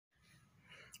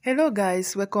Hello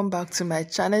guys, welcome back to my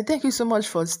channel. Thank you so much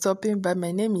for stopping by.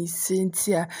 My name is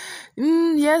Cynthia.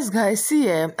 Yes guys, see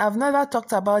I've never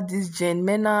talked about this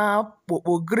janemena,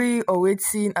 kpokpogri or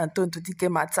waiting and tontotike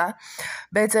matter.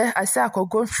 But I say I could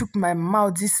go shook my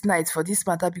mouth this night for this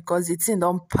matter because the thing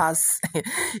don't pass.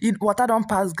 Water don't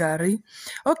pass Gary.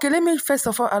 Okay, let me first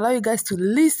of all allow you guys to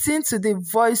listen to the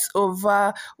voice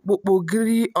over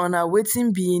kpokpogri on a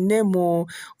waiting be name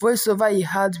voice over he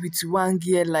had with one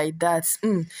gear like that.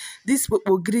 This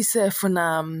kpokpogri sef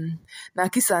na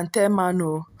kiss and tell man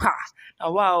o. Ha!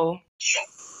 Na wow.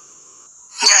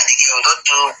 Yeah, the girl don't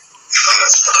do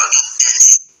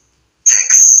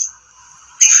sex.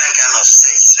 Different kind of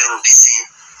sex. So we be seeing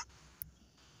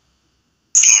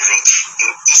the range.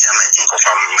 Each time I think of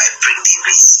my break the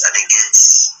race, I dey get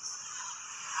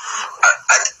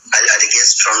I dey get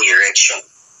strong erection.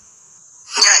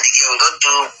 Yeah, the girl don't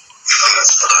do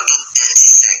dirty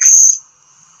sex.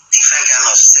 Different kind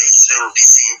of sex. So we be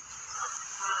seeing.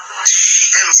 She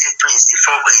tell me say Prince, the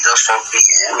fuck you just fuck me,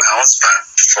 my husband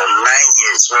for 9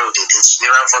 years. Well, they did. She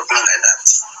never fuck me like that.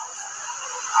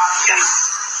 Yeah.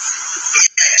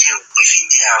 We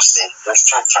feed the house and we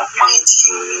fuck from morning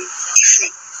till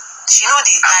evening. She know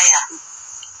the tire.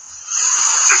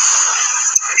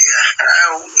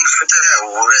 Yeah, if you tell her,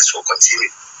 we'll rest, we'll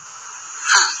continue.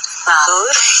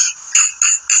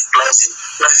 Plus,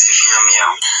 if you hear me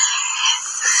out.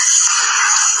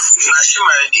 Now she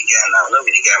married the guy now, not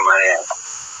be the guy married her.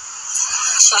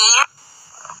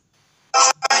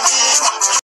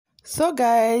 So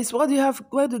guys, what do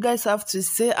you guys have to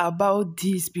say about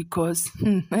this? Because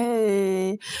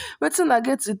hey, wetin I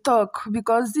get to talk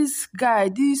because this guy,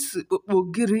 this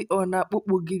kpokpogiri or na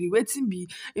kpokpogiri, wetin be?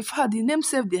 In fact, the name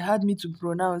self they had me to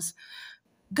pronounce.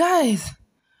 Guys,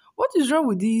 what is wrong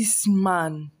with this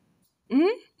man?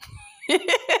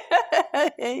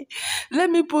 Let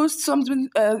me post something.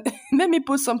 Let me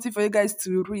post something for you guys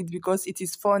to read because it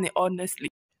is funny, honestly.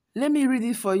 Let me read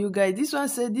it for you guys. This one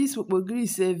said, this Wokbogri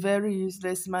is a very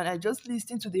useless man. I just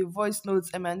listened to the voice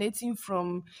notes emanating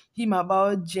from him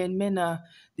about janemena.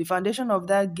 The foundation of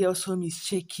that girl's home is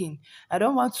shaking. I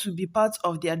don't want to be part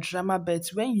of their drama, but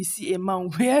when you see a man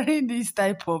wearing this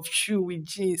type of shoe with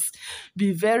jeans,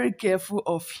 be very careful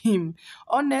of him.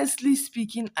 Honestly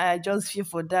speaking, I just feel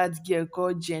for that girl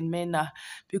called janemena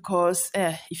because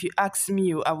if you ask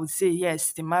me, I would say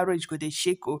yes, the marriage go dey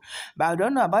shake. But I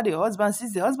don't know about the husband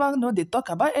since the husband know they talk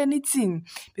about anything.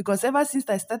 Because ever since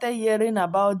I started hearing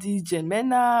about this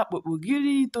janemena,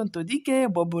 kpokpogiri, tontodike,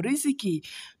 boborisiki,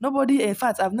 nobody, in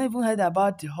fact, I've not even heard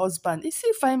about the husband. Is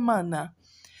he fine man now?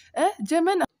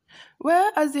 Janemena.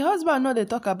 Well, as the husband know they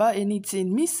talk about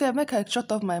anything, me sef make I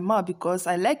shut off my mouth because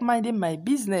I like minding my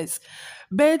business.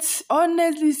 But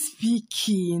honestly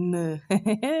speaking,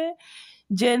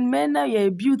 janemena, you're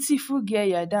a beautiful girl,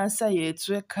 you're a dancer, you're a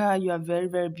twerker, you are very,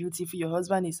 very beautiful. Your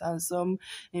husband is handsome.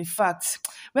 In fact,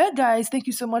 well, guys, thank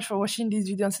you so much for watching this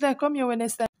video. Until I come your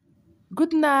next time.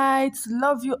 Good night.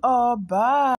 Love you all.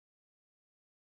 Bye.